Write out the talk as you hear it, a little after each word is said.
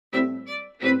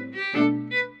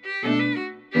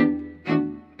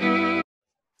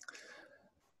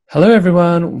Hello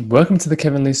everyone, welcome to the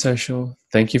Kevin Lee Social.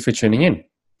 Thank you for tuning in.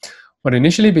 What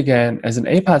initially began as an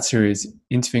 8-part series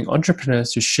interviewing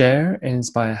entrepreneurs to share and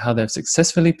inspire how they've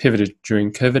successfully pivoted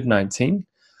during COVID-19,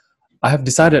 I have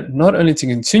decided not only to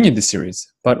continue this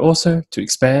series, but also to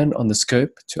expand on the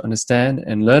scope to understand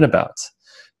and learn about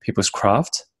people's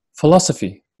craft,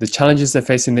 philosophy, the challenges they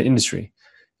face in the industry,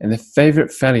 and their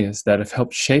favorite failures that have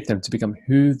helped shape them to become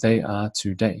who they are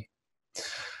today.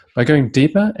 By going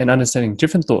deeper and understanding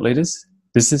different thought leaders,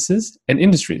 businesses, and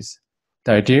industries,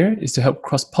 the idea is to help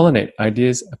cross-pollinate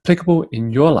ideas applicable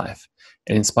in your life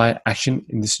and inspire action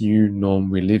in this new norm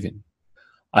we live in.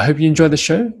 I hope you enjoy the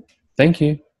show. Thank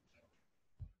you.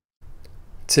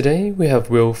 Today we have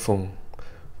Wiel Fung.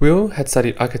 Wiel had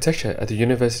studied architecture at the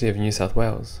University of New South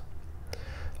Wales.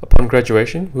 Upon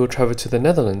graduation, Wiel travelled to the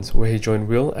Netherlands where he joined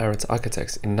Wiel Arets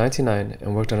Architects in 1999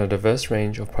 and worked on a diverse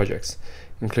range of projects,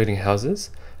 including houses,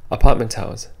 apartment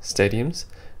towers, stadiums,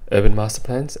 urban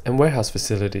masterplans, and warehouse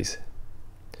facilities.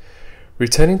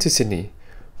 Returning to Sydney,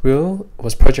 Wiel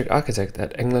was project architect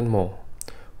at Engelen Moore,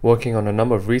 working on a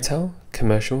number of retail,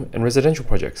 commercial, and residential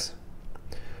projects.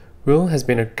 Wiel has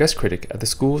been a guest critic at the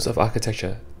Schools of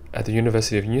Architecture at the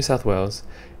University of New South Wales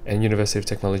and University of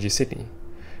Technology Sydney,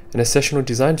 and a sessional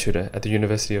design tutor at the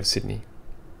University of Sydney.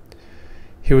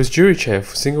 He was jury chair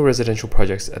for single residential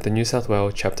projects at the New South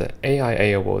Wales Chapter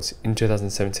AIA Awards in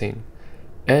 2017,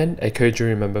 and a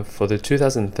co-jury member for the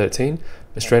 2013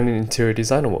 Australian Interior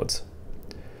Design Awards.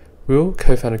 Wiel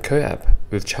co-founded Co-App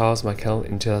with Charles Markell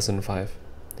in 2005.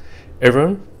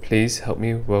 Everyone, please help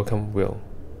me welcome Wiel.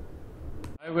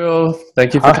 Hi Wiel,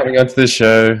 thank you for coming onto the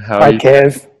show. How are you? Hi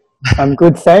Kev, I'm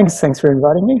good, thanks. Thanks for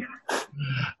inviting me.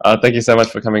 Thank you so much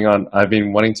for coming on. I've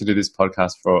been wanting to do this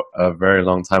podcast for a very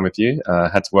long time with you.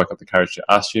 Had to work up the courage to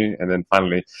ask you and then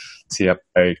finally tee up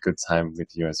a good time with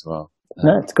you as well.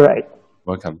 No, it's great.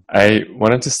 Welcome. I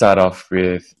wanted to start off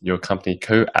with your company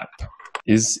Co-App.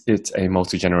 Is it a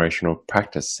multi-generational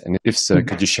practice? And if so,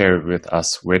 could you share with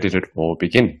us, where did it all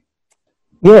begin?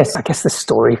 Yes, I guess the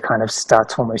story kind of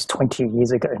starts almost 20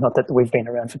 years ago. Not that we've been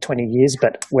around for 20 years,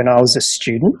 but when I was a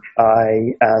student,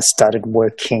 I started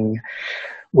working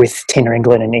with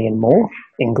Engelen and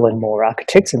Engelen Moore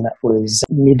Architects, and that was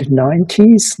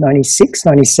mid-90s, 96,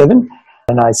 97.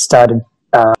 And I started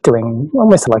doing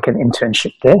almost like an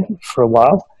internship there for a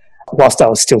while, whilst I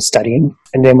was still studying.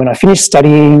 And then when I finished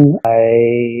studying,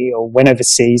 I went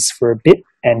overseas for a bit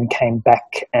and came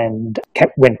back and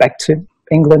went back to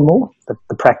Engelen Moore,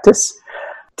 the practice,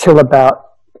 till about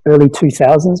early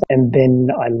 2000s. And then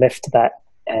I left that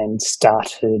and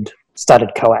started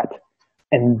Co-App.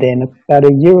 And then about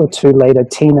a year or two later,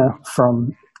 Tina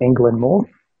from Engelen Moore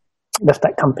left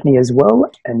that company as well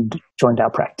and joined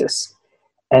our practice.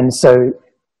 And so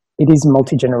it is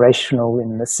multi-generational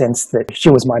in the sense that she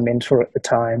was my mentor at the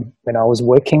time when I was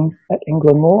working at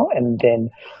Engelen Moore. And then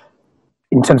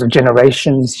in terms of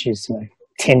generations, she's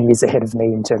 10 years ahead of me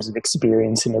in terms of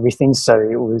experience and everything. So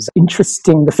it was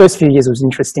interesting. The first few years was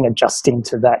interesting adjusting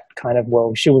to that kind of,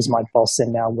 well, she was my boss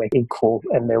and now we're equal.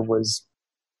 And there was,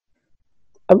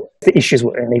 the issues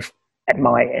were only at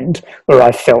my end where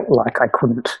I felt like I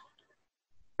couldn't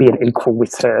be an equal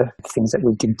with her. Things that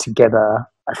we did together,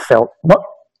 I felt not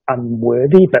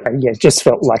unworthy, but yeah, just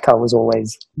felt like I was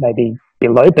always maybe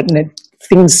below. But then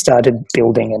things started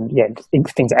building and yeah,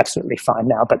 things are absolutely fine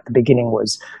now. But the beginning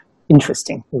was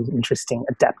interesting. It was interesting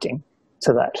adapting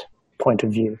to that point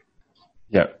of view.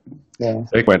 Yeah. So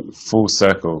it went full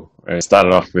circle. It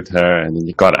started off with her and then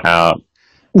you got out.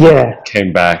 Yeah.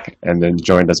 Came back and then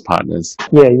joined as partners.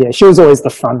 Yeah. She was always the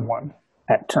fun one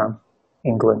at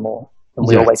Engelen Moore. And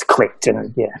we always clicked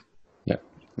and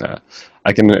yeah.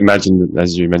 I can imagine,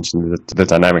 as you mentioned, that the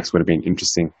dynamics would have been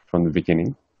interesting from the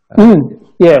beginning.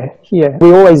 Yeah.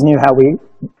 We always knew how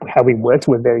we worked.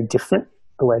 We're very different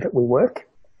the way that we work.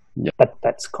 Yeah. But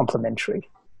that's complementary.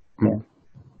 Yeah.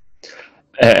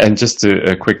 And just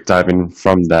a quick dive in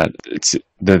from that, it's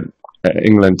the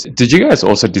England. Did you guys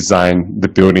also design the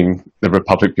building, the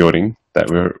Republic building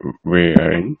that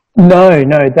we're in? No.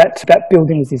 That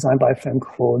building is designed by a firm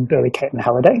called Burley Caton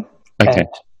Halliday. Okay. And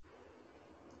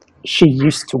she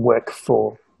used to work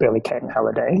for Burley Caton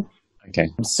Halliday. Okay.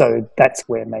 So that's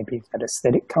where maybe that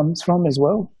aesthetic comes from as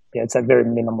well. Yeah, it's a very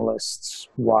minimalist,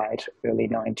 white, early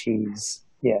 90s,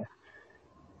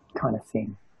 kind of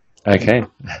thing. Okay.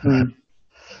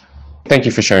 Thank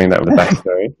you for sharing that with the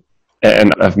backstory.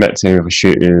 And I've met Tina,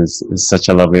 she is such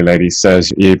a lovely lady. So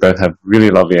you both have really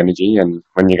lovely energy, and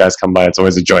when you guys come by, it's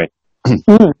always a joy.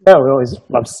 Yeah, we always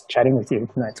love chatting with you.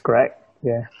 No, it's great.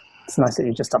 Yeah, it's nice that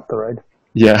you're just up the road.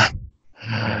 Yeah.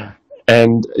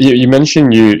 And you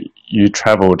mentioned you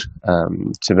travelled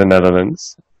to the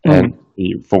Netherlands and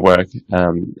for work.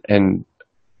 And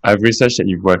I've researched that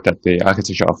you've worked at the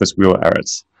architecture office Wiel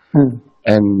Arets.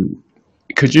 And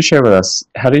could you share with us,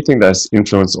 how do you think that's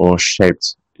influenced or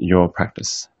shaped your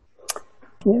practice?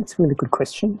 Yeah, it's a really good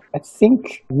question. I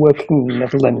think working in the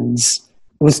Netherlands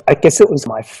I guess it was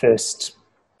my first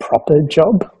proper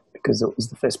job, because it was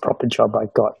the first proper job I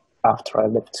got after I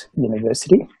left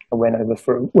university. I went over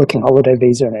for a working holiday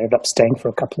visa and I ended up staying for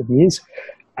a couple of years.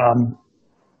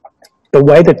 The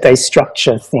way that they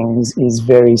structure things is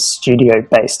very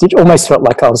studio-based. It almost felt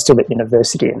like I was still at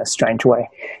university in a strange way.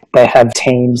 They have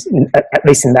teams, at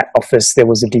least in that office, there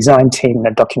was a design team and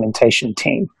a documentation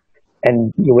team.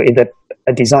 And you were either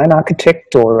a design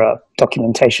architect or a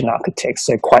documentation architect,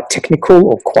 so quite technical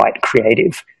or quite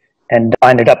creative. And I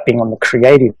ended up being on the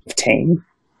creative team,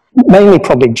 mainly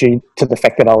probably due to the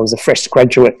fact that I was a fresh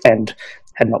graduate and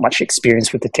had not much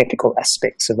experience with the technical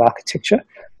aspects of architecture.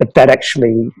 But that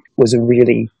actually was a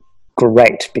really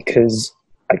great, because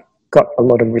I got a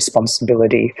lot of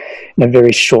responsibility in a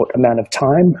very short amount of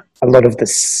time. A lot of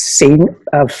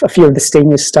a few of the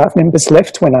senior staff members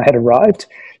left when I had arrived,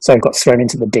 so I got thrown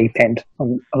into the deep end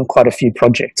on quite a few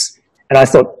projects. And I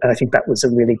think that was a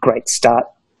really great start,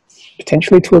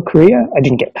 potentially, to a career. I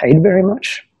didn't get paid very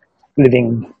much.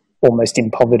 Living almost in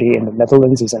poverty in the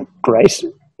Netherlands isn't great,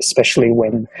 especially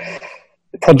when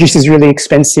the produce is really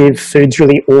expensive, food's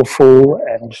really awful,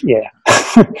 and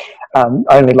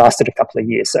I only lasted a couple of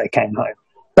years, so I came home.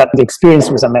 But the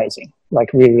experience was amazing,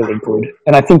 like really, really good.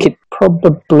 And I think it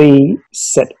probably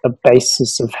set a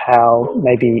basis of how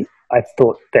maybe I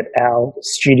thought that our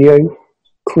studio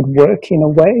could work in a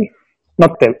way.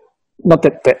 Not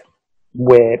that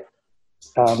we're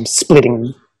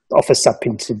splitting the office up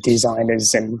into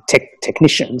designers and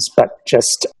technicians, but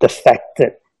just the fact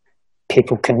that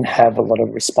people can have a lot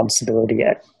of responsibility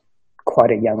at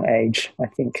quite a young age. I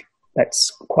think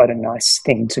that's quite a nice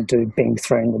thing to do, being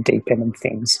thrown in the deep end of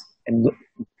things and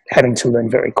having to learn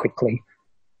very quickly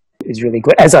is really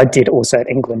good. As I did also at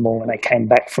Engelen Moore when I came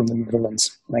back from the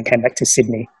Netherlands. When I came back to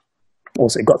Sydney,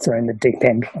 also got thrown in the deep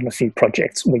end on a few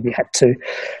projects where you had to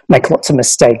make lots of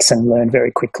mistakes and learn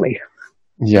very quickly.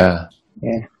 Yeah.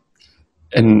 Yeah.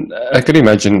 And I could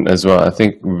imagine as well, I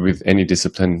think with any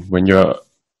discipline, when you're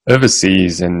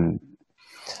overseas and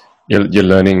you're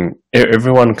learning,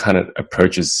 everyone kind of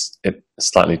approaches it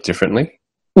slightly differently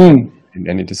in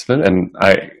any discipline. And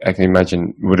I can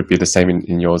imagine, would it be the same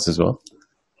in yours as well?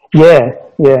 Yeah.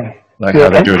 Like how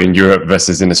they do it in Europe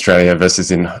versus in Australia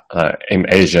versus in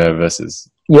Asia versus...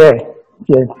 Yeah,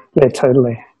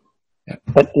 totally. Yeah.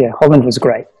 But yeah, Holland was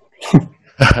great.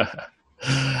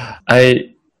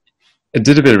 I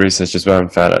did a bit of research as well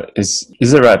and found out, is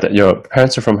it right that your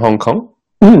parents are from Hong Kong?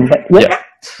 Yeah.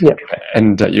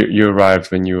 And you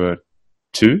arrived when you were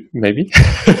 2, maybe?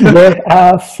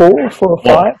 Yeah, 4 or 5.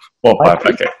 4 or 5,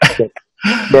 okay.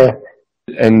 Yeah.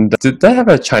 And did they have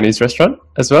a Chinese restaurant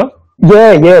as well?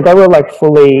 Yeah, they were like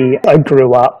fully... I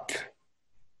grew up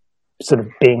sort of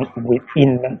being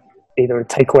within either a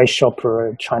takeaway shop or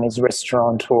a Chinese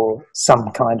restaurant or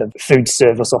some kind of food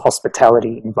service or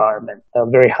hospitality environment. They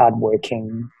were very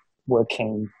hardworking,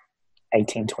 working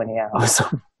 18, 20 hours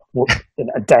in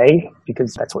a day,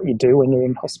 because that's what you do when you're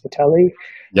in hospitality.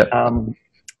 Yep. And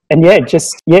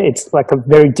it's like a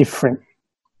very different...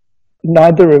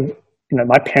 Neither of...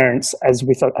 my parents, as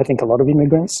with I think a lot of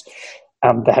immigrants,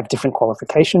 they have different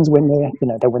qualifications when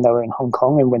they were in Hong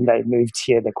Kong, and when they moved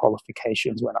here, their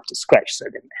qualifications went up to scratch. So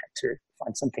then they had to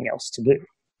find something else to do.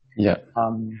 Yeah.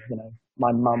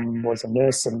 My mum was a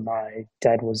nurse and my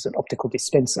dad was an optical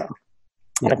dispenser.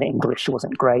 Yeah. And the English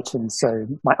wasn't great, and so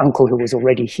my uncle, who was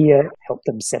already here, helped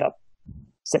them set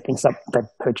things up. They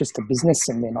purchased a business,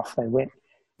 and then off they went.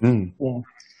 Yeah.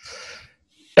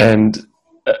 And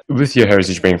with your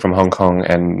heritage being from Hong Kong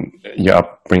and your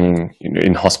upbringing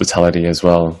in hospitality as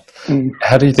well,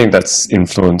 how do you think that's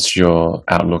influenced your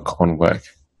outlook on work?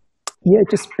 Yeah,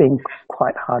 just being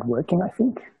quite hardworking, I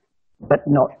think, but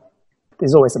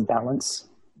there's always a balance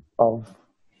of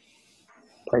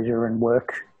pleasure and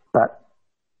work. But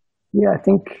yeah, I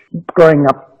think growing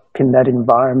up in that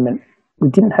environment, we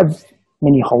didn't have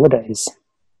many holidays.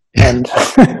 And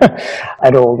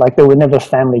at all, like there were never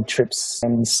family trips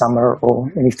in summer or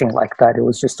anything like that. It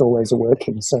was just always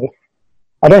working. So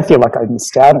I don't feel like I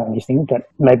missed out on anything, but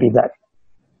maybe that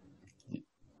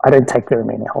I don't take very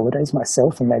many holidays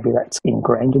myself, and maybe that's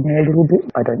ingrained in me a little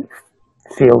bit. I don't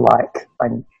feel like I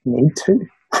need to.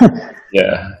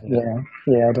 Yeah,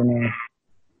 I don't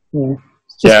know.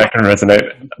 I can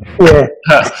resonate. Yeah.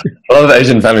 A lot of the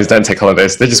Asian families don't take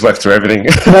holidays. They just work through everything.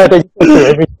 No, they just work through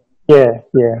everything. Yeah.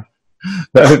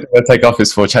 The only take off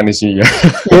is for Chinese New Year.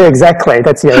 Yeah, exactly.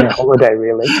 That's the only holiday,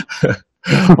 really.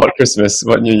 What Christmas,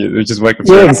 what New Year, we just wake up.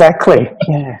 Yeah, exactly.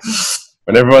 Yeah.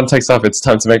 When everyone takes off, it's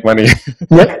time to make money.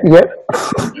 Yep.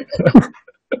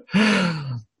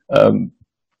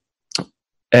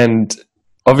 And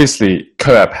obviously,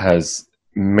 COAP has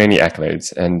many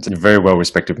accolades and you're very well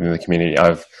respected within the community.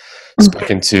 I've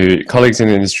spoken to colleagues in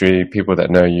the industry, people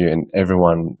that know you, and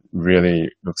everyone really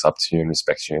looks up to you and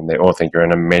respects you, and they all think you're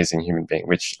an amazing human being,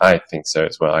 which I think so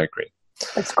as well. I agree.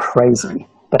 That's crazy,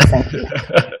 but thank you.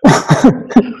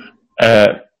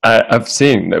 I've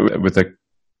seen that with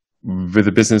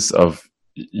the business of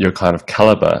your kind of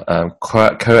caliber,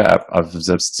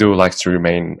 COAP still likes to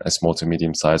remain a small to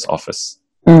medium-sized office.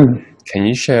 Can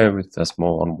you share with us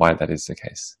more on why that is the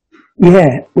case?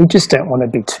 Yeah, we just don't want to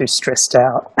be too stressed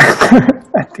out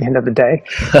at the end of the day.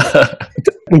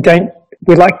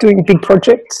 We like doing big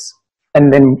projects,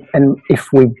 and if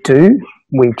we do,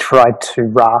 we try to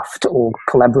raft or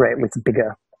collaborate with a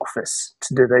bigger office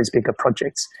to do those bigger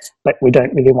projects. But we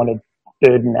don't really want to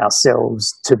burden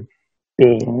ourselves to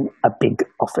being a big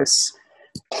office.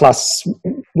 Plus,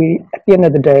 at the end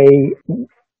of the day,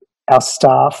 our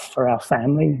staff are our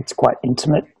family. It's quite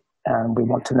intimate. We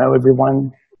want to know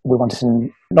everyone. We want to,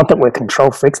 not that we're control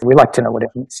freaks, we like to know what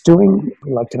everyone's doing.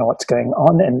 We like to know what's going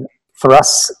on. And for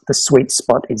us, the sweet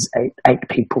spot is eight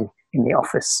people in the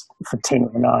office. For Tina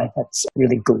and I, that's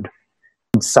really good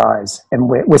size. And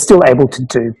we're still able to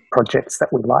do projects that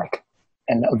we like,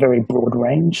 and a very broad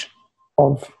range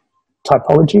of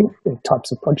typology,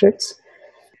 types of projects.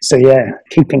 So yeah,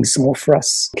 keeping small for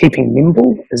us, keeping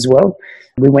nimble as well.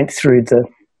 We went through the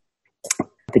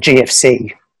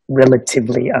GFC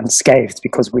relatively unscathed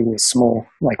because we were small,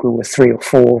 like we were 3 or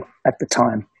 4 at the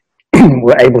time. We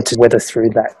were able to weather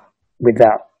through that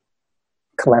without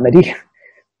calamity.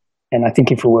 And I think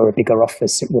if we were a bigger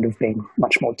office, it would have been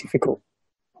much more difficult.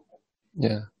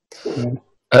 Yeah.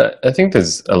 I think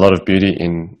there's a lot of beauty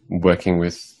in working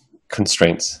with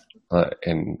constraints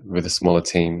and with a smaller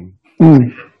team.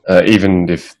 Even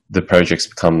if the projects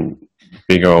become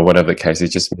bigger or whatever the case,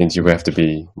 it just means you have to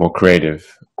be more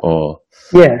creative or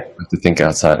have to think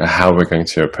outside how we're going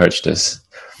to approach this.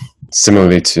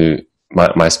 Similarly to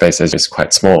my space is just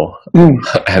quite small, and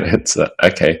it's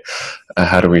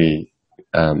how do we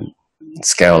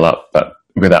scale up but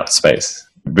without space,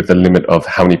 with the limit of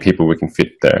how many people we can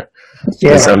fit there.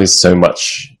 There's only so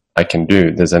much I can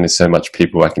do, there's only so much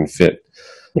people I can fit,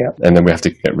 and then we have to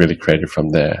get really creative from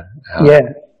there.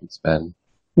 Expand.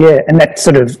 And that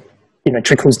sort of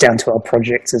trickles down to our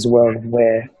projects as well,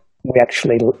 where we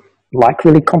actually like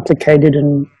really complicated,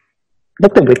 and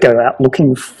not that we go out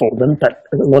looking for them, but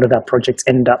a lot of our projects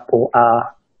end up or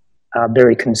are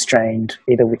very constrained,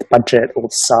 either with budget or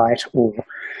site or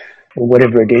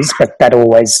whatever it is. But that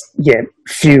always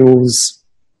fuels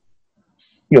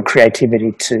your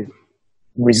creativity to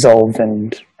resolve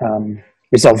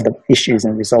the issues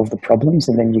and resolve the problems,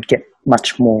 and then you get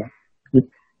much more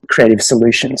creative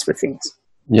solutions for things.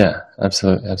 Yeah,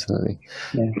 absolutely.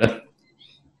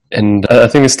 And I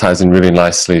think this ties in really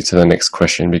nicely to the next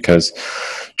question, because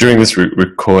during this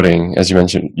recording, as you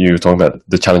mentioned, you were talking about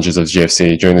the challenges of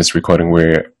GFC. During this recording,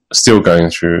 we're still going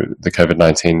through the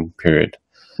COVID-19 period.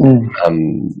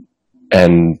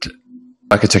 And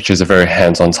architecture is a very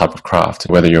hands-on type of craft,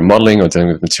 whether you're modeling or dealing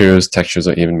with materials, textures,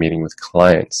 or even meeting with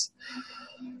clients.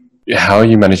 How are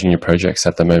you managing your projects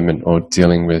at the moment, or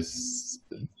dealing with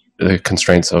the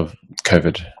constraints of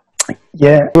COVID?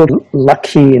 Yeah, we're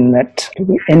lucky in that at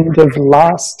the end of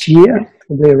last year,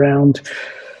 probably around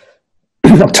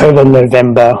October,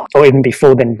 November, or even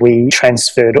before then, we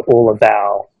transferred all of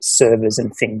our servers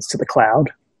and things to the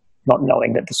cloud, not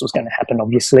knowing that this was going to happen,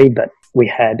 obviously, but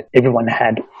everyone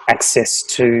had access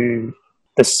to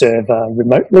the server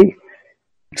remotely.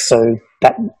 So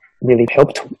that really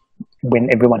helped when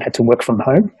everyone had to work from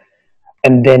home.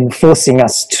 And then forcing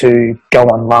us to go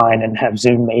online and have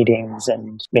Zoom meetings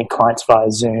and meet clients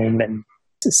via Zoom, and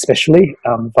especially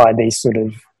via these sort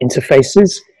of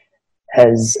interfaces,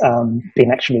 has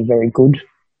been actually very good.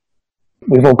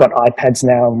 We've all got iPads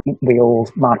now. We all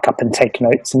mark up and take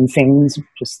notes and things.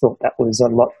 Just thought that was a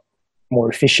lot more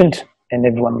efficient, and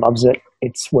everyone loves it.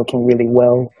 It's working really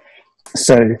well.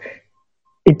 So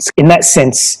it's, in that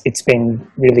sense, it's been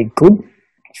really good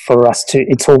for us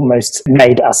it's almost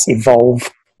made us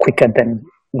evolve quicker than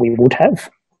we would have,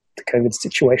 the COVID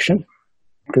situation,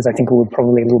 because I think we were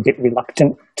probably a little bit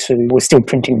reluctant we're still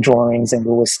printing drawings, and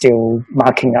we were still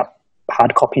marking up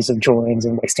hard copies of drawings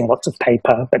and wasting lots of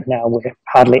paper, but now we're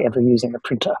hardly ever using the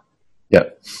printer.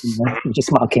 We're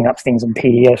just marking up things on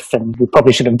PDF, and we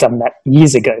probably should have done that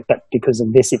years ago, but because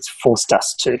of this, it's forced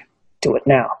us to do it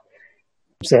now.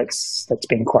 So that's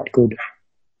been quite good.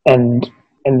 And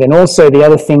then also the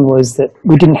other thing was that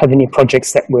we didn't have any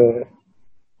projects that were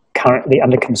currently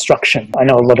under construction. I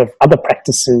know a lot of other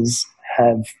practices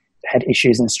have had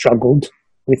issues and struggled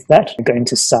with that, going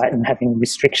to site and having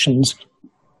restrictions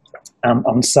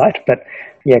on site. But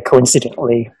yeah,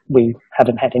 coincidentally, we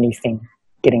haven't had anything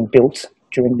getting built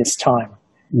during this time.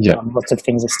 Yeah. Lots of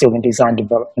things are still in design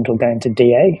development or going to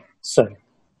DA. So,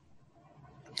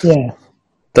 yeah.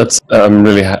 That's I'm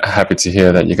really happy to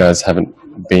hear that you guys haven't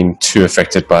been too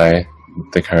affected by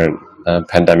the current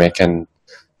pandemic, and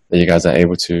that you guys are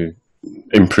able to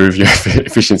improve your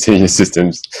efficiency in your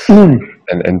systems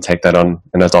and take that on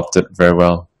and adopt it very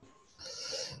well.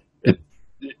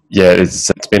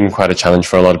 It's been quite a challenge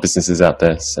for a lot of businesses out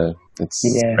there, so it's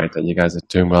great that you guys are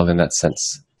doing well in that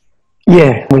sense.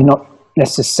 Yeah, we're not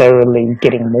necessarily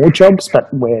getting more jobs, but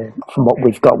from what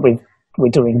we've got, we're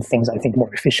doing things, I think,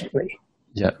 more efficiently.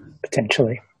 Yeah,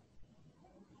 potentially.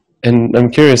 And I'm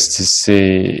curious to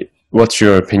see what's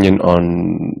your opinion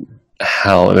on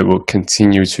how it will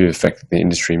continue to affect the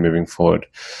industry moving forward.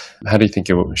 How do you think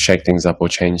it will shake things up or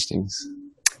change things?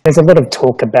 There's a lot of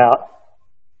talk about,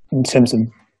 in terms of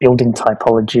building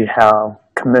typology, how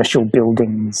commercial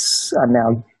buildings are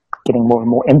now getting more and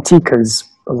more empty because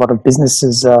a lot of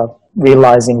businesses are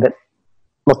realizing that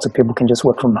lots of people can just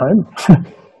work from home.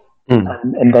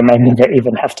 And they may never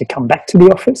even have to come back to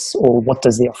the office, or what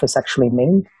does the office actually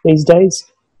mean these days,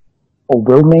 or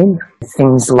will mean.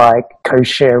 Things like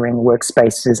co-sharing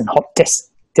workspaces and hot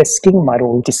desking might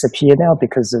all disappear now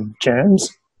because of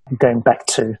germs. Going back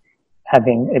to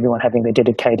everyone having their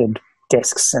dedicated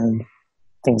desks and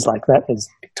things like that. There's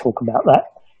big talk about that.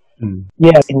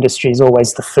 Yeah, industry is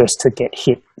always the first to get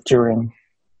hit during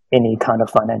any kind of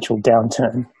financial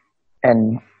downturn,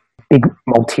 and big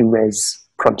multi-res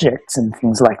projects and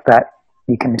things like that,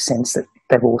 you can sense that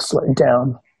they've all slowed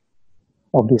down,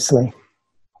 obviously.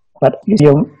 But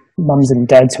your mums and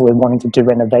dads who are wanting to do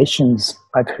renovations,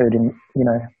 I've heard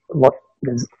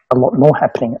there's a lot more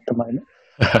happening at the moment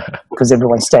because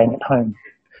everyone's staying at home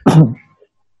and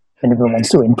everyone wants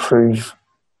to improve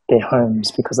their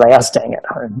homes because they are staying at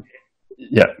home.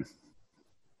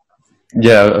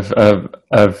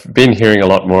 I've been hearing a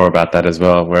lot more about that as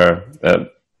well, where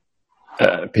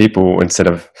people, instead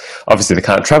of, obviously they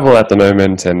can't travel at the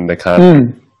moment and they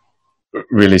can't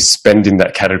really spend in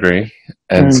that category,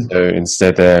 and so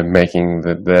instead they're making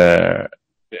their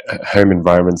home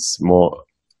environments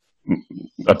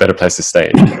a better place to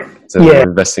stay, so they're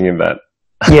investing in that.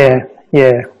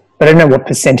 But I don't know what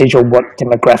percentage or what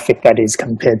demographic that is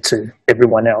compared to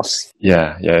everyone else.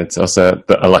 It's also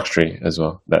a luxury as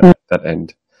well, that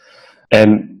end.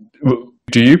 And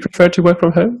do you prefer to work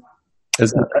from home?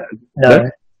 No.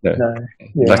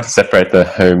 You like to separate the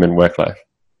home and work life?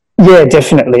 Yeah,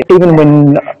 definitely. Even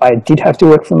when I did have to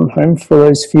work from home for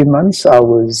those few months,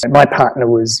 my partner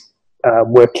was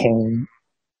working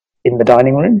in the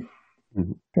dining room.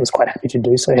 I was quite happy to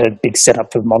do so. I had a big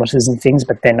setup of monitors and things,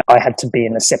 but then I had to be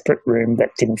in a separate room that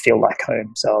didn't feel like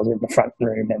home. So I was in the front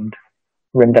room and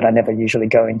room that I never usually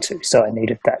go into. So I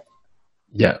needed that.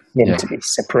 Needed to be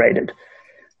separated.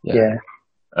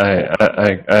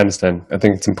 I understand. I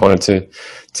think it's important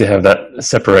to have that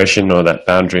separation or that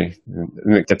boundary.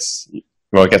 And it gets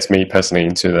me personally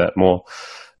into that more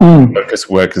focused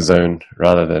work zone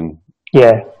rather than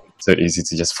so easy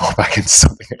to just fall back into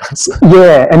something else.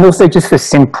 And also just for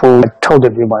simple, I told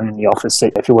everyone in the office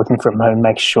that if you're working from home,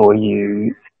 make sure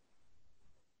you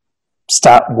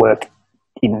start work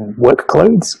in work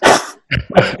clothes.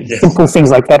 Simple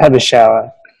things like that. Have a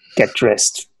shower, get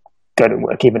dressed, go to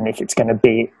work, even if it's going to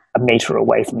be a meter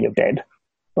away from your bed.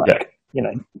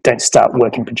 Don't start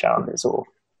work in pajamas or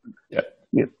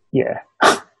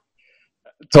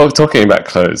Talking about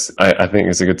clothes, I think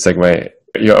it's a good segue.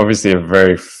 You're obviously a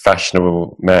very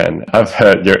fashionable man. I've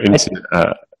heard you're into,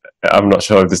 I'm not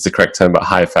sure if this is the correct term, but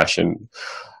high fashion.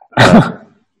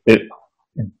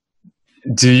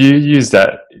 Do you use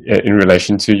that in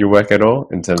relation to your work at all,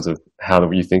 in terms of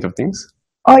how you think of things?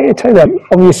 Oh, yeah, totally.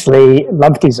 Obviously,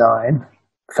 love design,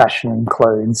 fashion,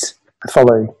 clothes. I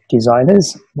follow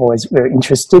designers. I'm always very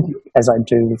interested, as I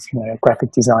do with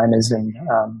graphic designers and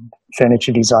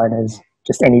furniture designers,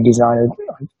 just any designer.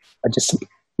 I just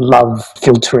love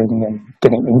filtering and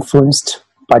getting influenced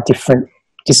by different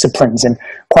disciplines. And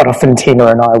quite often Tina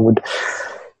and I would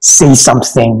see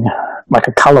something like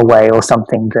a colorway or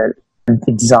something that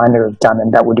the designer have done,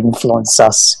 and that would influence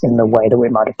us in the way that we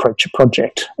might approach a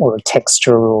project, or a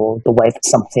texture, or the way that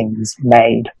something's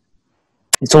made.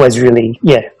 It's always really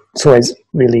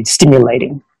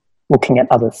stimulating looking at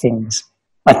other things.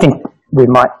 I think we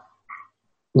might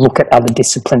look at other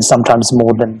disciplines sometimes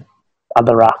more than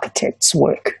other architects'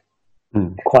 work.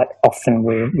 Quite often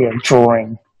we're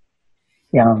drawing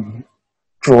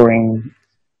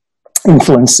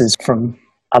influences from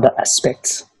other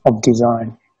aspects of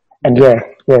design. And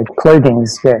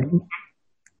clothing's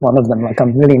one of them. Like,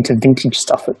 I'm really into vintage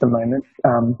stuff at the moment,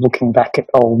 looking back at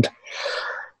old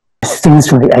things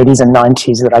from the 80s and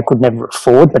 90s that I could never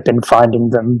afford, but then finding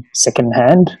them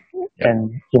secondhand. Yep.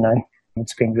 And,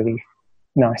 it's been really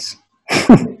nice.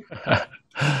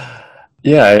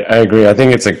 Yeah, I agree. I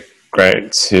think it's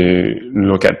great to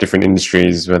look at different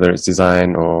industries, whether it's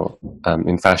design or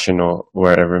in fashion or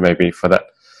wherever it may be, for that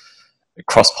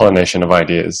cross-pollination of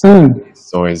ideas.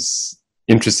 It's always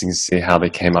interesting to see how they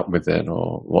came up with it,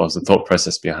 or what was the thought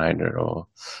process behind it, or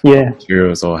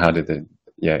materials, or how did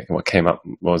what came up,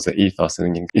 what was the ethos,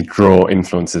 and then you draw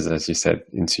influences, as you said,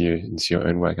 into your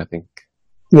own work. I think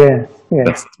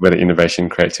that's where the innovation,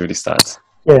 creativity starts.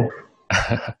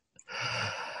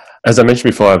 As I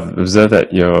mentioned before, I've observed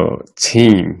that your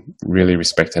team really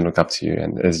respect and look up to you,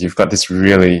 and as you've got this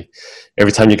really,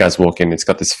 every time you guys walk in, it's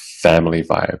got this family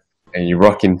vibe. And you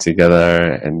rock in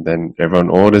together, and then everyone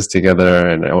orders together,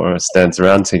 and everyone stands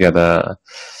around together.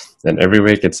 And every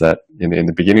week it's that, in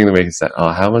the beginning of the week, it's that,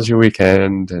 oh, how was your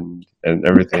weekend, and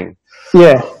everything.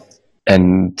 Yeah.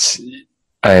 And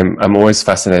I'm always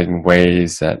fascinated in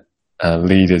ways that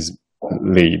leaders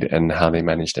lead and how they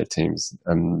manage their teams.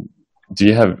 Do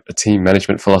you have a team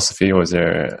management philosophy, or is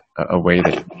there a way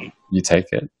that you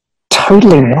take it?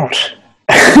 Totally not.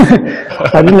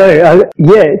 I don't know.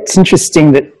 It's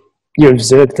interesting that you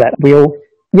observed that. We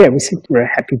said we're a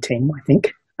happy team, I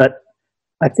think. But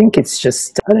I think it's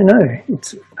just, I don't know,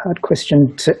 it's a hard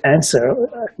question to answer.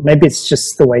 Maybe it's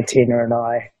just the way Tina and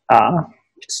I are,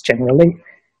 just generally.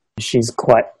 She's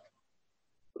quite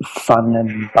fun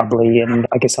and bubbly, and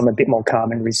I guess I'm a bit more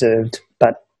calm and reserved.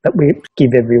 But we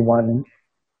give everyone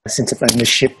a sense of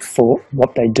ownership for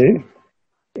what they do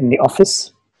in the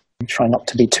office. We try not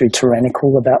to be too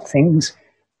tyrannical about things.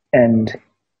 And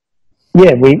we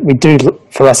do.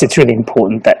 For us, it's really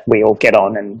important that we all get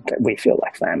on and that we feel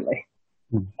like family.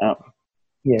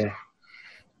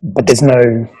 But there's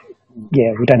no,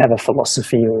 we don't have a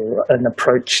philosophy or an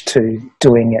approach to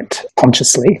doing it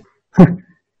consciously.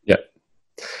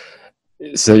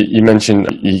 So you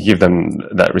mentioned you give them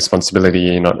that responsibility,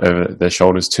 you're not over their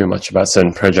shoulders too much about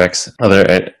certain projects.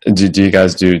 Do you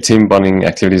guys do team bonding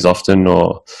activities often,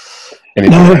 or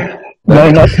anything?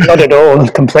 No, not at all.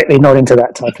 Completely not into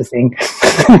that type of thing.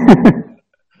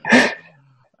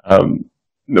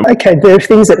 Okay, there are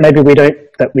things that maybe we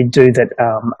do that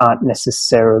aren't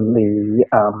necessarily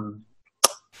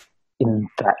in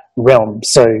that realm.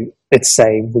 So let's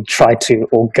say we try to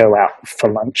all go out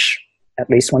for lunch at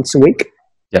least once a week.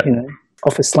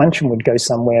 Office lunch, and we'd go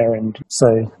somewhere, and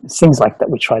so things like that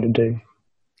we try to do.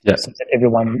 So that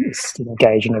everyone is still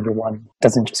engaged and everyone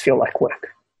doesn't just feel like work.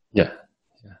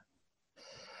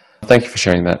 Thank you for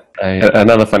sharing that.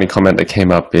 Another funny comment that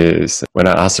came up is when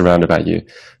I asked around about you,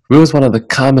 Will was one of the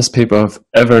calmest people I've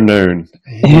ever known.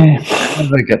 He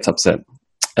never gets upset.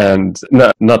 And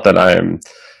not that I am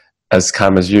as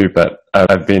calm as you, but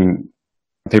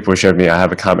people showed me I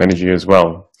have a calm energy as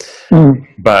well.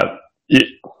 But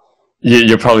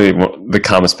you're probably the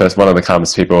calmest person, one of the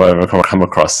calmest people I've ever come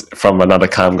across, from another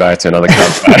calm guy to another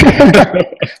calm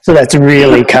guy. So that's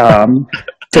really calm.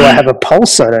 Do I have a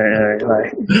pulse? I don't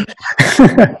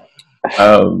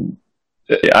know.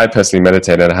 I personally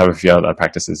meditate, and I have a few other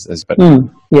practices. But do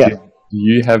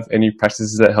you have any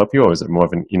practices that help you, or is it more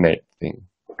of an innate thing?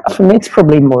 For me, it's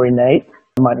probably more innate.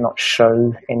 I might not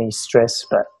show any stress,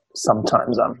 but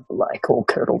sometimes I'm like all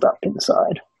curdled up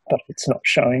inside, but it's not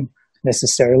showing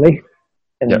necessarily.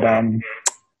 And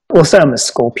also, I'm a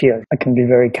Scorpio. I can be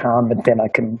very calm, but then I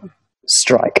can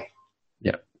strike.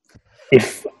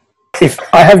 If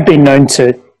I have been known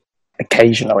to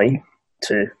occasionally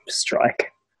to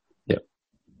strike.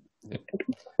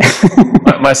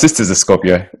 My sister's a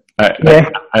Scorpio.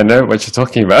 I know what you're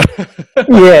talking about.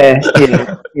 Yeah.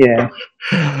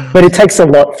 But it takes a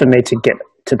lot for me to get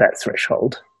to that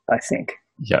threshold, I think.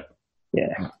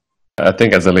 I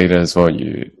think as a leader as well,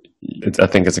 I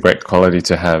think it's a great quality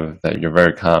to have, that you're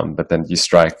very calm, but then you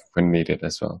strike when needed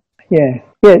as well.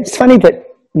 It's funny that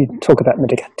you talk about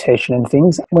meditation and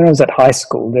things. When I was at high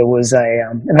school, there was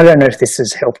and I don't know if this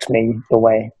has helped me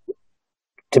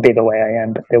to be the way I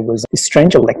am, but there was this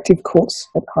strange elective course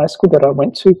at high school that I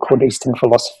went to called Eastern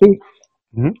Philosophy.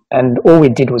 And all we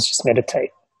did was just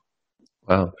meditate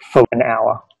for an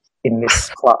hour in this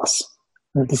class.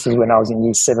 And this is when I was in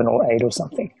year 7 or 8 or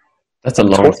something. That's a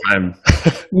long time.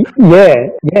 Yeah,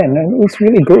 no, it was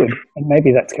really good. And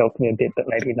maybe that's helped me a bit, but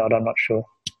maybe not, I'm not sure.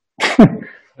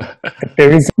 But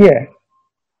there is, yeah.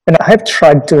 And I have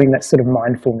tried doing that sort of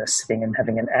mindfulness thing and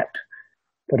having an app,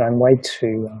 but I'm way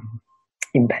too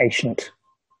impatient.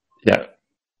 Yeah.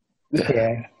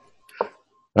 Yeah.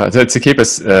 To keep a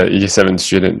Year 7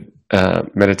 student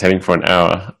meditating for an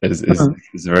hour is a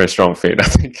very strong feat. I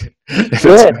think if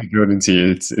it's built into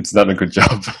you, it's done a good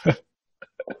job.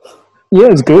 Yeah,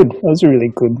 it was good. It was really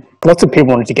good. Lots of people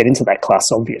wanted to get into that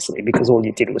class, obviously, because all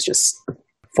you did was just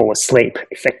fall asleep,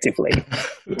 effectively,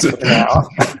 for an hour.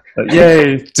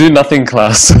 Yay, do nothing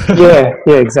class. Yeah,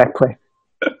 exactly.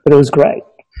 But it was great.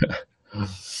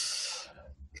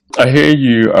 I hear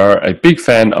you are a big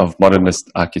fan of modernist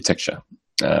architecture.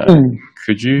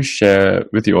 Could you share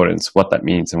with the audience what that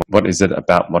means and what is it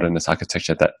about modernist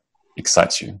architecture that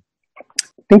excites you?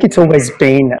 I think it's always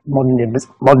been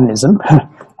modernism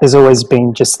has always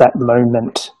been just that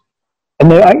moment.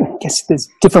 And I guess there's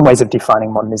different ways of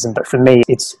defining modernism, but for me,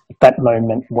 it's that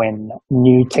moment when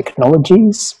new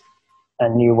technologies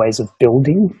and new ways of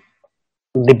building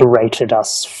liberated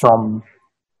us from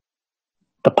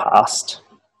the past.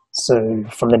 So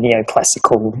from the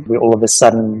neoclassical, we all of a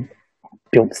sudden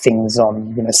built things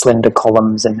on, slender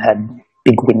columns and had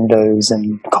big windows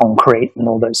and concrete and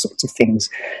all those sorts of things.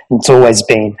 And it's always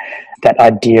been that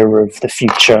idea of the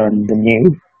future and the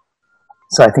new.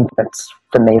 So I think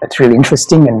for me, that's really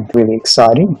interesting and really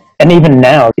exciting. And even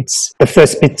now, it's the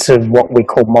first bits of what we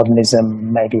call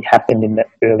modernism maybe happened in the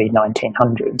early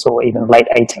 1900s or even late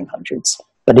 1800s.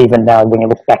 But even now, when you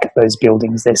look back at those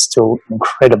buildings, they're still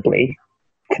incredibly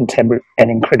contemporary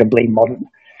and incredibly modern.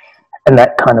 And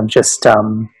that kind of just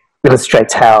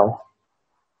illustrates how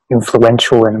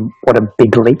influential and what a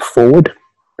big leap forward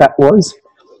that was.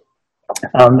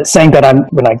 Saying that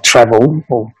when I travel,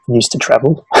 or used to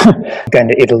travel, going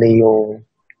to Italy or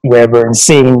wherever and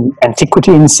seeing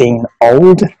antiquity and seeing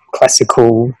old,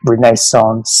 classical,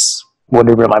 Renaissance,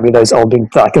 whatever it might be, those old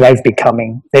buildings, like they're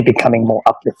becoming more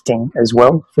uplifting as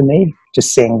well for me.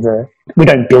 Just seeing we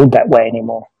don't build that way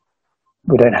anymore.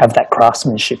 We don't have that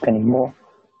craftsmanship anymore,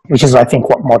 which is, I think,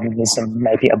 what modernism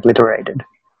maybe obliterated.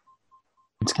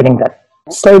 It's getting that,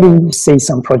 slowly you see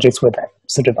some projects where that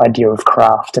sort of idea of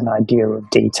craft and idea of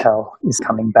detail is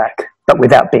coming back, but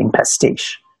without being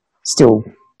pastiche, still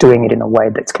doing it in a way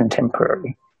that's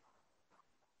contemporary.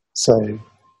 So,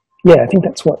 yeah, I think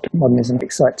that's what modernism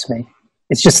excites me.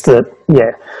 It's just the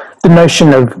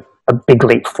notion of a big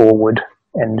leap forward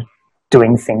and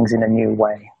doing things in a new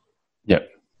way. Yep.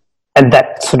 And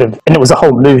that and it was a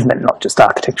whole movement, not just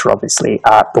architecture, obviously,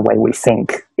 art, the way we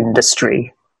think,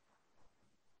 industry.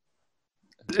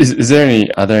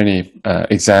 Are there any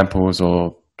examples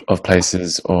of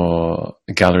places or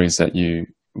galleries that you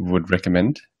would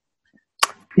recommend?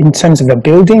 In terms of a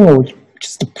building or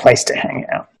just a place to hang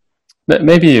out?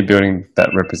 Maybe a building that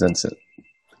represents it.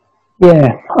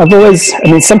 Yeah,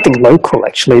 it's something local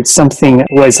actually. It's something I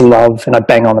always love, and I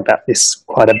bang on about this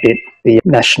quite a bit, the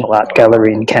National Art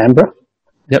Gallery in Canberra.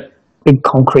 Yep. Big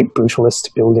concrete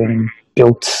brutalist building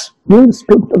built in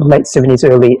the late 70s,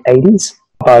 early 80s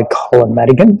by Colin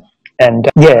Madigan. And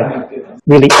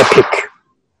really epic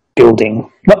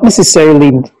building. Not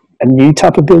necessarily a new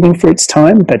type of building for its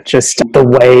time, but just the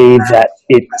way that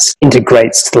it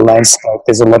integrates to the landscape.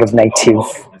 There's a lot of native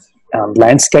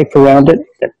landscape around it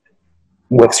that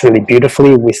works really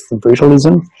beautifully with the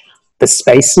brutalism. The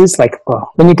spaces,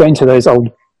 when you go into those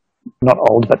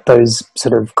those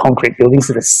sort of concrete buildings,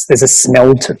 there's a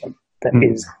smell to them that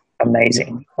is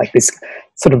amazing. Like this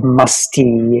sort of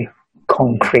musty,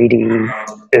 concretey,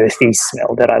 earthy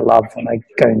smell that I love when I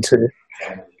go into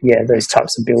those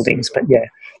types of buildings. But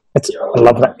I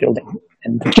love that building.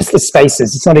 And just the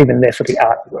spaces, it's not even there for the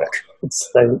artwork. It's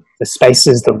the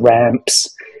spaces, the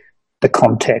ramps, the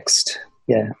context.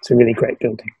 Yeah, it's a really great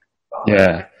building.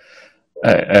 Yeah.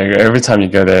 Every time you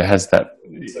go there, it has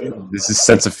there's this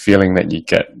sense of feeling that you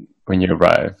get when you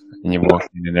arrive and you walk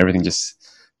in and everything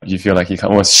you feel like you can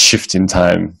almost shift in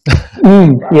time.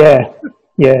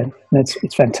 Yeah,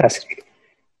 it's fantastic.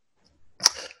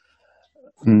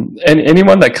 And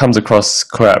anyone that comes across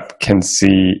COAP can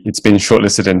see it's been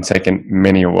shortlisted and taken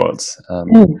many awards.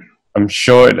 I'm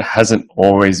sure it hasn't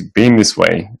always been this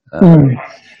way.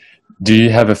 Do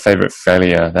you have a favorite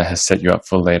failure that has set you up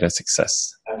for later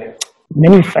success?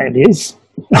 Many failures.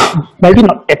 Maybe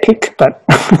not epic, but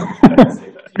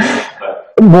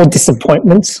more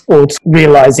disappointments, or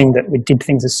realizing that we did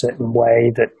things a certain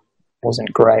way that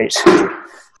wasn't great.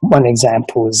 One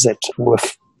example is that we were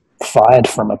fired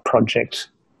from a project,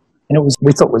 and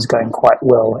we thought was going quite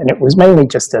well, and it was mainly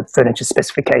just a furniture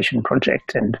specification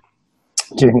project, and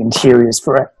doing interiors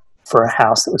for a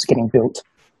house that was getting built.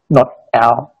 Not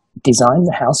our design,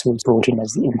 the house was brought in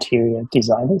as the interior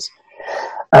designers.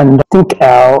 And I think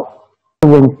we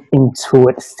went into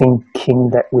it thinking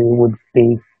that we would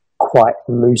be quite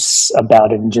loose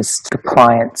about it, and just the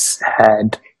clients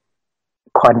had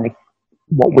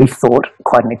what we thought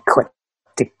quite an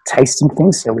eclectic taste in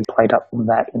things, so we played up on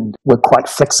that and were quite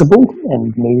flexible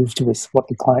and moved with what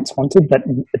the clients wanted. But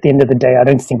at the end of the day, I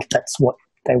don't think that's what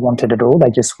they wanted at all. They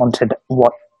just wanted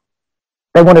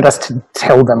us to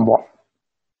tell them what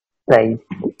they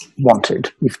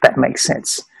wanted, if that makes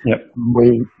sense. Yep.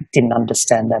 We didn't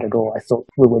understand that at all. I thought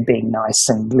we were being nice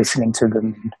and listening to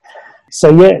them. So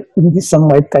yeah, in some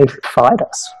way they fired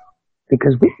us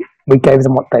because we gave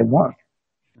them what they want.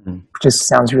 Which just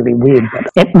sounds really weird,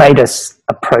 but it made us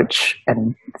approach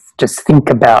and just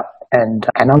think about and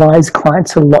analyze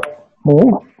clients a lot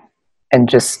more, and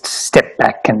just step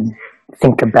back and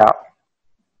think about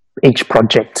each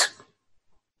project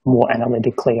more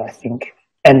analytically, I think.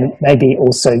 And maybe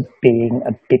also being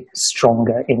a bit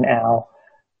stronger in our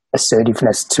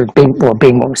assertiveness to being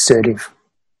more assertive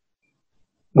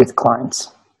with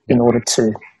clients in order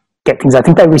to get things. I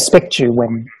think they respect you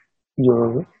when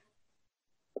you're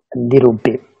a little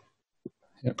bit.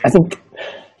 Yep. I think,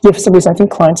 for some reason, I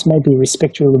think clients maybe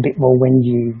respect you a little bit more when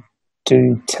you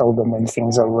do tell them when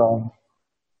things are wrong.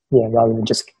 Yeah, rather than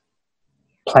just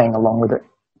playing along with it.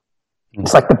 Mm.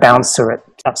 It's like the bouncer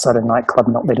outside a nightclub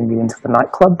not letting you into the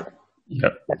nightclub.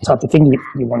 Yep. That type of thing.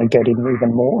 You want to get in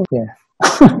even more. Yeah.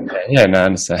 Yeah, no, I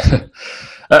understand.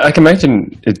 I can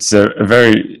imagine it's a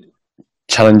very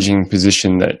challenging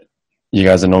position that you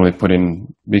guys are normally put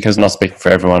in, because not speaking for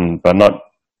everyone, but not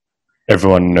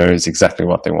everyone knows exactly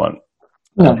what they want.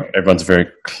 No. Everyone's very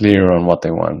clear on what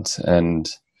they want, and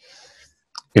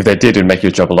if they did, it'd make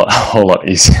your job a whole lot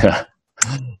easier.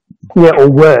 Yeah,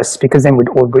 or worse, because then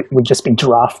we'd just be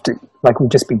drafted. Like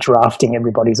we'd just be drafting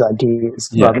everybody's ideas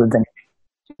rather than,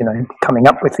 coming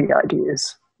up with the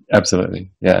ideas.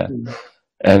 Absolutely, yeah.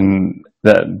 And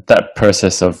that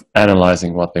process of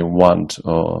analyzing what they want,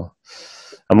 or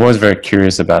I'm always very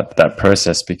curious about that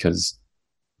process, because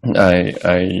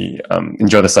I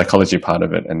enjoy the psychology part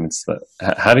of it, and it's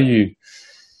how do you,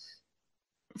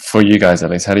 for you guys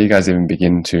at least, how do you guys even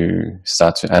begin to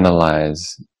start to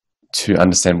analyze to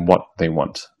understand what they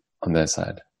want on their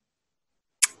side?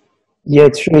 Yeah,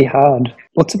 it's really hard.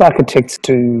 Lots of architects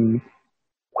do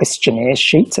questionnaire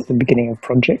sheets at the beginning of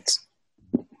projects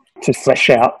to flesh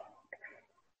out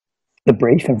the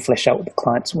brief and flesh out what the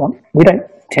clients want. We don't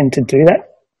tend to do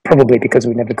that, probably because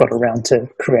we never got around to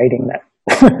creating that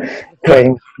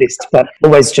list, but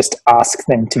always just ask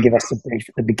them to give us a brief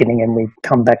at the beginning, and we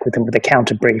come back with them with a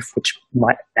counter brief which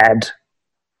might add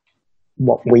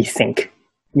what we think,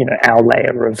 our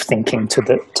layer of thinking to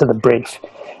the brief.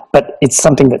 But it's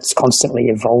something that's constantly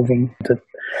evolving. The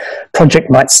project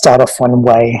might start off one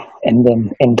way and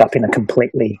then end up in a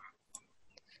completely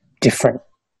different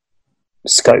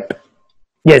scope.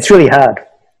 Yeah, it's really hard.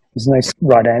 There's no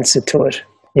right answer to it.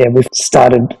 Yeah, we've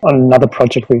started on another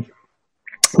project. We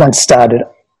once started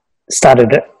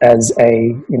it as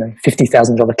a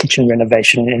 $50,000 kitchen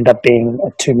renovation, and ended up being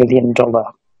a $2 million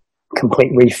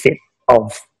complete refit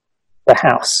of the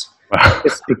house. Wow.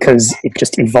 Just because it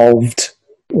just evolved.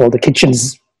 Well, the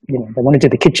kitchens, they want to do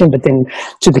the kitchen, but then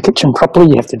to the kitchen properly,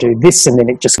 you have to do this, and then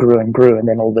it just grew and grew, and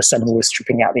then all of a sudden we're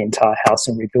stripping out the entire house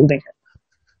and rebuilding it.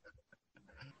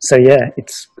 So yeah,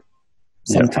 it's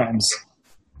sometimes.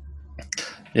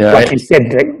 Yeah, like you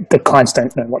said, the clients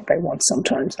don't know what they want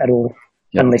sometimes at all,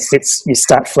 unless you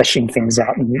start fleshing things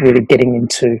out and really getting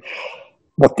into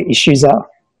what the issues are.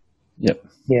 Yep.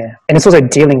 Yeah, and it's also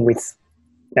dealing with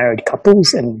married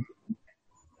couples, and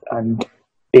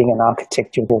being an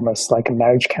architect, you're almost like a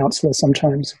marriage counsellor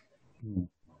sometimes.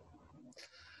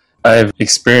 I've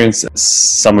experienced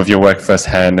some of your work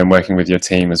firsthand and working with your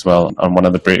team as well on one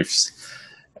of the briefs,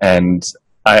 and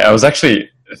I was actually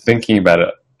thinking about it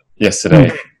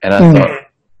yesterday, and I thought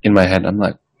in my head, I'm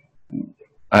like,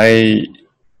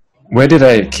 where did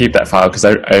I keep that file? Because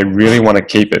I really want to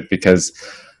keep it, because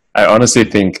I honestly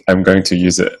think I'm going to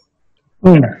use it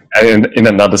in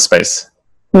another space.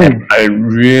 And I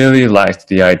really liked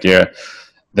the idea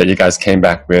that you guys came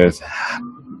back with,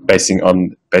 basing it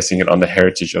on the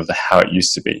heritage of how it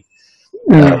used to be.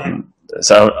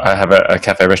 So I have a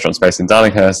cafe restaurant space in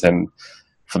Darlinghurst, and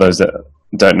for those that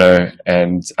don't know,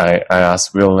 and I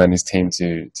asked Will and his team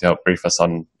to help brief us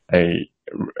on a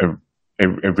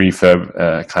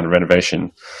refurb kind of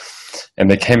renovation,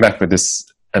 and they came back with this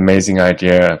amazing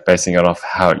idea, basing it off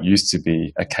how it used to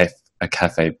be a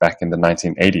cafe back in the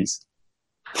 1980s.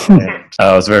 And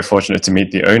I was very fortunate to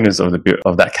meet the owners of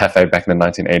that cafe back in the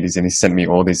 1980s, and he sent me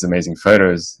all these amazing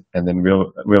photos. And then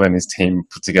Will and his team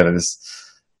put together this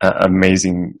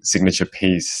amazing signature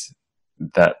piece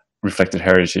that reflected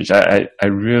heritage. I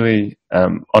really,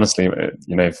 honestly,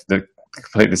 if the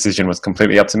complete decision was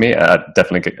completely up to me, I'd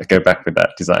definitely go back with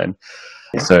that design.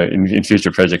 So in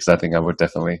future projects, I think I would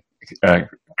definitely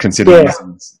consider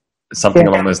using something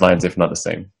along those lines, if not the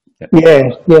same. Yeah.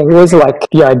 It was like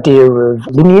the idea of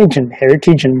lineage and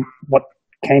heritage and what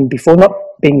came before, not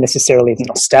being necessarily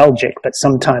nostalgic, but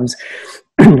sometimes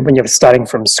when you're starting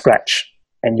from scratch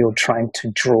and you're trying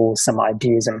to draw some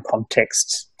ideas and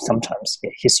context, sometimes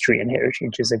history and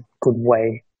heritage is a good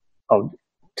way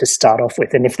to start off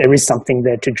with. And if there is something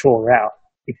there to draw out,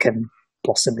 it can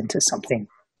blossom into something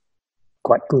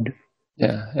quite good.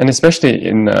 Yeah, and especially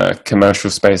in a commercial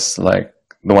space like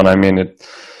the one I'm in,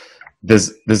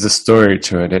 there's a story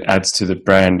to it. It adds to the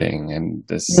branding, and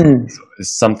there's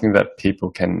something that people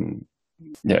can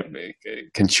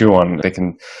chew on. They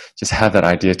can just have that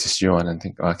idea to chew on and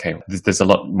think, okay, there's a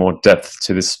lot more depth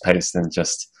to this space than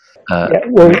just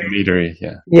meadery.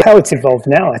 How it's evolved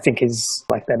now, I think, is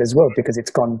like that as well, because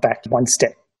it's gone back one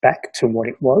step back to what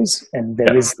it was, and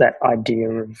there is that idea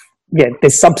of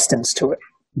there's substance to it.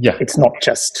 Yeah, it's not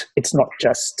just it's not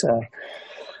just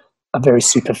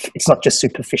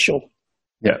superficial.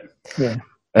 Yeah.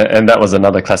 And that was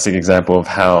another classic example of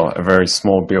how a very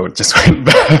small build just went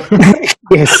bad.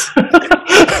 Yes.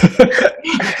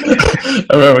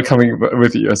 I remember coming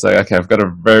with you and saying, okay, I've got a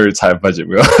very tight budget,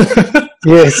 Will.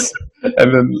 Yes.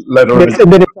 And then later on...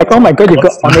 And then it's like, oh my God, you've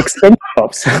got unexpended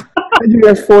props. How do you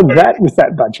afford that with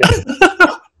that budget?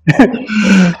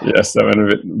 Yes, that went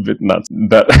a bit nuts.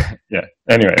 But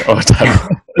anyway, all done.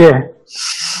 Yeah.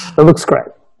 It looks great.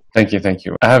 Thank you.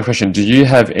 I have a question. Do you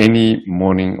have any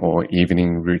morning or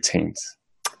evening routines?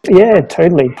 Yeah,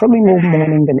 totally. Probably more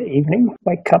morning than evening.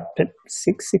 Wake up at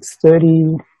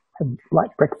 6:30, have light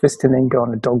breakfast, and then go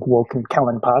on a dog walk in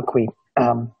Callan Park. We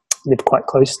live quite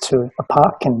close to a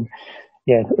park, and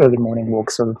early morning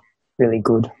walks are really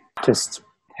good. Just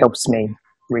helps me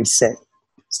reset,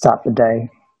 start the day.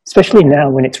 Especially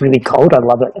now when it's really cold, I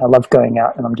love it. I love going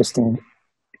out, and I'm just in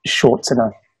shorts and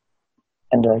a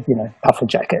puffer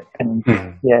jacket, and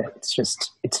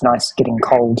it's nice getting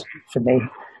cold for me.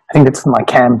 I think it's my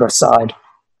Canberra side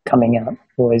coming out.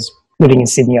 Always living in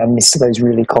Sydney, I miss those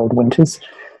really cold winters.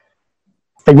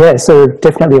 But so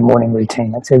definitely a morning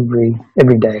routine. That's every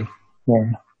day.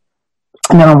 Yeah.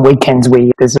 And then on weekends,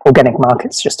 there's organic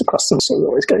markets just across the road, so we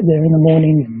always go there in the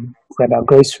morning and grab our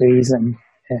groceries, and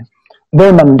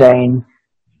very mundane,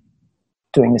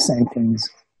 doing the same things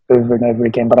over and over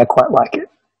again. But I quite like it.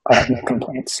 I have no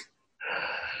complaints.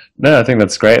 No, I think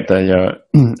that's great that you're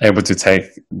able to take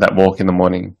that walk in the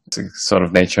morning to sort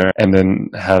of nature and then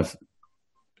have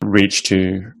reach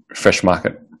to fresh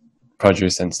market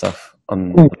produce and stuff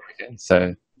on the weekend.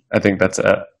 So I think that's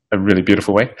a really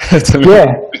beautiful way to live.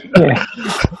 Yeah.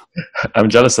 I'm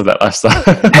jealous of that lifestyle.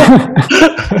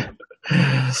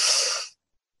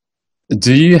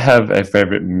 Do you have a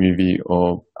favorite movie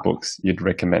or books you'd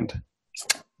recommend?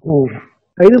 Oh,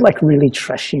 I either like really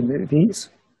trashy movies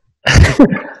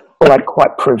or like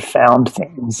quite profound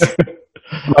things.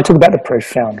 I talk about the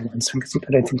profound ones because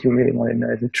I don't think you really want to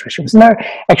know the trashy ones. No,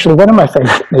 actually, one of my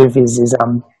favorite movies is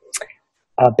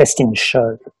Best in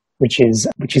Show, which is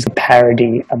a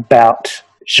parody about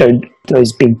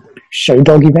those big show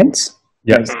dog events.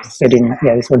 Yeah,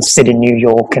 this one's set in New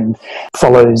York and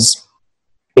follows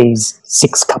these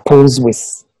 6 couples with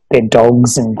their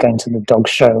dogs and going to the dog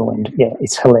show, and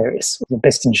it's hilarious. The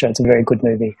Best in Show, it's a very good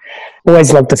movie.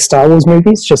 Always loved the Star Wars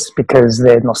movies just because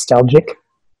they're nostalgic.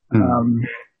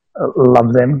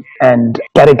 Love them. And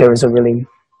Gattaca is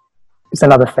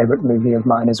another favourite movie of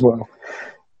mine as well,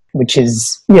 which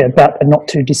is about a not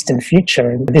too distant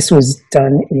future. This was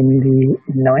done in the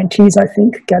 90s, I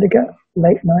think, Gattaca,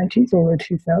 late 90s or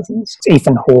 2000s. It's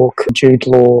Ethan Hawke, Jude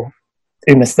Law,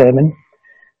 Uma Thurman.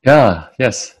 Yeah,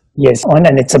 yes. Yes,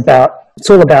 and it's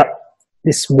all about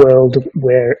this world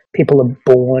where people are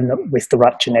born with the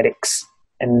right genetics,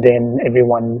 and then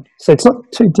so it's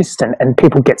not too distant, and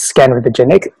people get scanned with the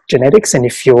genetics, and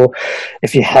if you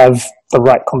have the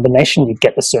right combination, you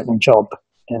get a certain job.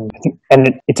 And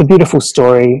it's a beautiful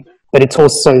story, but it's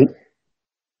also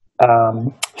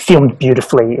filmed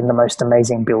beautifully in the most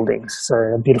amazing buildings. So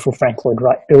a beautiful Frank Lloyd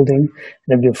Wright building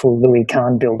and a beautiful Louis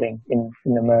Kahn building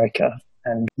in America.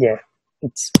 And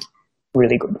it's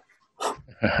really good.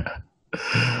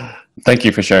 Thank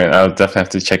you for sharing. I'll definitely have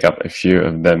to check up a few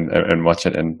of them and watch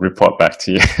it and report back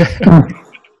to you.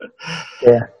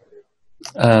 Yeah.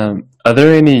 Are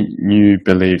there any new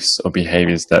beliefs or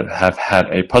behaviors that have had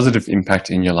a positive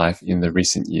impact in your life in the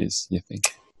recent years, you think?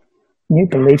 New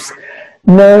beliefs?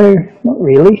 No, not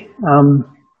really.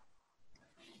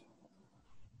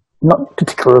 Not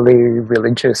particularly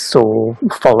religious or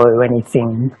follow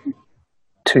anything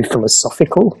too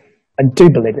philosophical. I do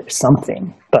believe it's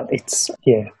something, but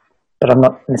but I'm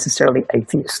not necessarily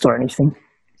atheist or anything.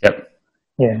 Yep.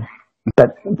 Yeah.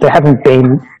 But there haven't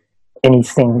been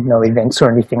anything, no events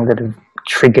or anything that have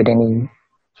triggered any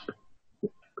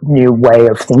new way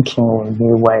of thinking or a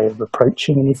new way of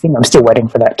approaching anything. I'm still waiting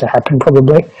for that to happen,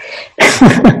 probably.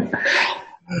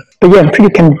 But yeah,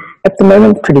 at the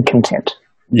moment, pretty content.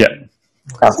 Yeah.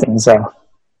 How things are.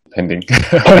 Pending.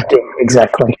 Pending,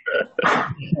 exactly.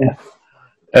 Yeah.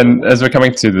 And as we're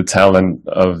coming to the tail end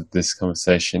of this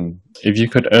conversation, if you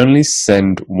could only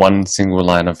send one single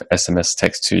line of SMS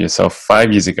text to yourself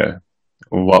 5 years ago,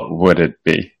 what would it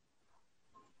be?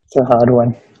 It's a hard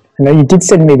one. I know you did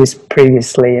send me this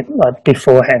previously, like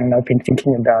beforehand, and I've been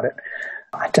thinking about it.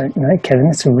 I don't know, Kevin.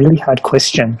 It's a really hard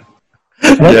question.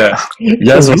 Yeah, you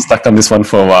guys were stuck on this one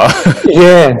for a while.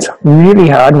 Yeah, it's a really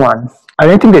hard one. I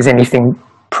don't think there's anything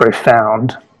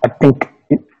profound. I think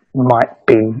it might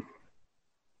be...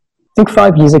 I think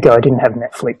 5 years ago I didn't have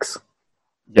Netflix.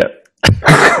 Yep.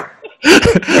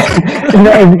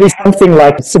 It's something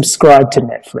like subscribe to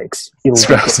Netflix.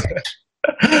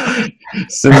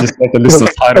 So just make a list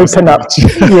of titles. Open up.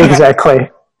 Yeah, exactly.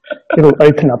 It'll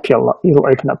open up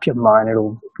your mind.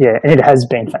 And it has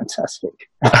been fantastic.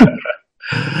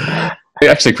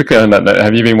 Actually, quickly on that note,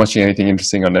 have you been watching anything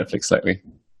interesting on Netflix lately?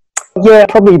 Yeah,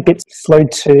 probably a bit slow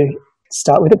to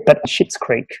start with it, but Schitt's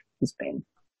Creek has been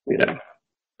really...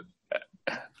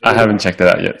 I haven't checked it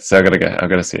out yet, so I've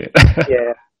got to see it.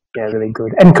 yeah, really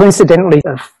good. And coincidentally,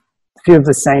 a few of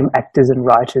the same actors and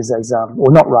writers as,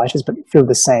 or not writers, but a few of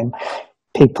the same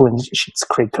people in Schitt's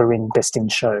Creek are in Best in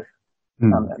Show,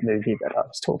 that movie that I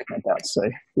was talking about. So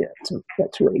yeah,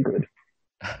 that's really good.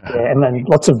 Yeah, and then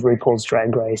lots of RuPaul's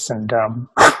Drag Race, and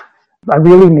I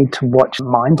really need to watch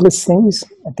mindless things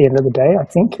at the end of the day. I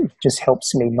think it just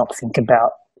helps me not think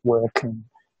about work and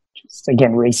just,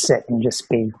 again, reset and just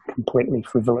be completely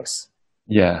frivolous.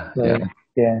 Yeah. I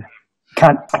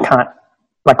can't,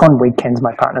 like on weekends,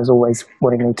 my partner's always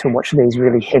wanting me to watch these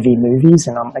really heavy movies,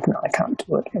 and I'm like, no, I can't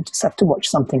do it. I just have to watch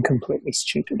something completely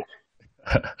stupid.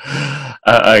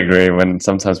 I agree.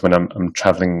 Sometimes when I'm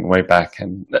traveling way back,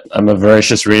 and I'm a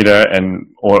voracious reader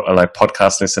or like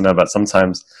podcast listener, but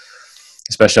sometimes,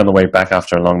 especially on the way back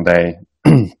after a long day,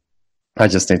 I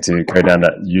just need to go down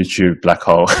that YouTube black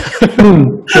hole.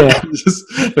 Just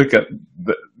look at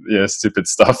the stupid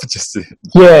stuff. Just to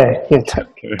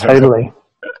totally.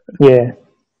 Yeah.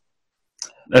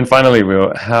 And finally,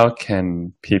 Will, how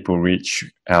can people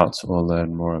reach out or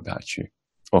learn more about you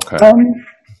or Code?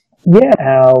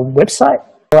 Our website,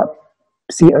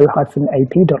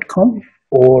 co-ap.com,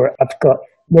 or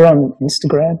we're on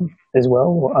Instagram as well,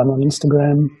 or I'm on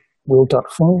Instagram,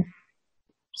 will.fung.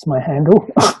 It's my handle.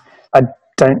 I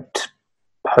don't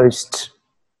post,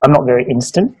 I'm not very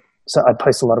instant, so I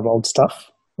post a lot of old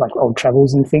stuff, like old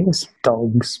travels and things,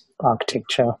 dogs,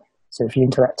 architecture, so if you're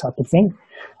into that type of thing.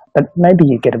 But maybe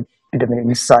you get a bit of an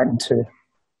insight into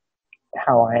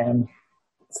how I am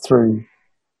through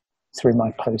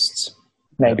my posts,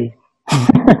 maybe.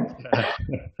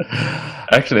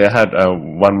 Actually, I had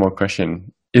one more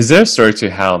question. Is there a story to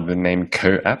how the name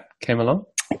Co-App came along?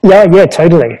 Yeah,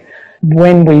 totally.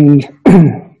 When we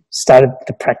started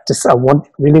the practice, I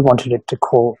really wanted it to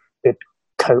call it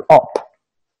Co-op.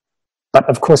 But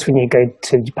of course, when you go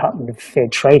to the Department of Fair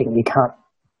Trading, you can't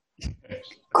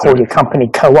call your company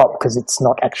Co-op because it's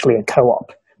not actually a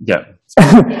co-op. Yeah.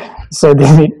 So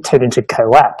then it turned into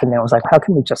Co-App, and then I was like, how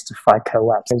can we justify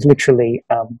Co-App? So it's literally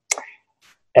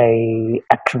a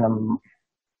acronym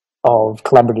of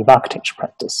collaborative architecture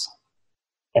practice.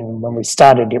 And when we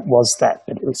started, it was that,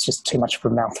 but it was just too much of a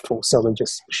mouthful. So we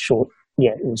just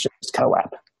it was just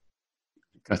Co-App.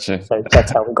 Gotcha. So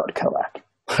that's how we got Co-App.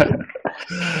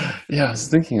 Yeah, I was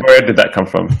thinking, where did that come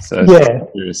from? So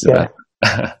curious about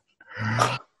that.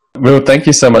 Will, thank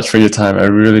you so much for your time. I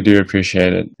really do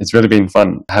appreciate it. It's really been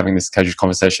fun having this casual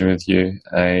conversation with you.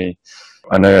 I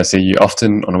know I see you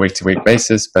often on a week-to-week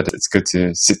basis, but it's good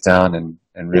to sit down and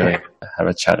really have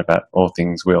a chat about all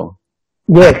things Will.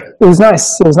 Yeah, it was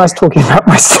nice. It was nice talking about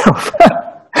myself.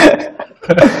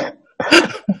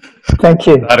 Thank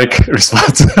you. Static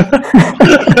response.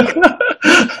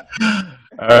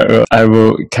 All right, well, I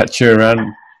will catch you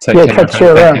around. Take care. Catch you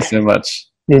around. Thank you so much.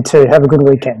 You too. Have a good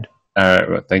weekend. All right,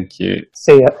 well, thank you.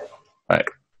 See ya. Bye.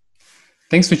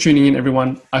 Thanks for tuning in,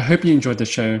 everyone. I hope you enjoyed the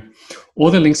show. All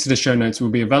the links to the show notes will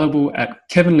be available at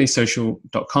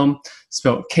kevinleesocial.com,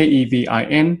 spelled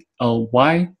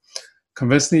Kevinly.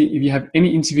 Conversely, if you have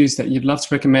any interviews that you'd love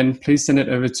to recommend, please send it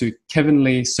over to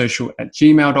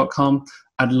kevinleesocial@gmail.com.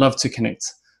 I'd love to connect.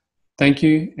 Thank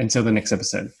you. Until the next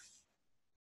episode.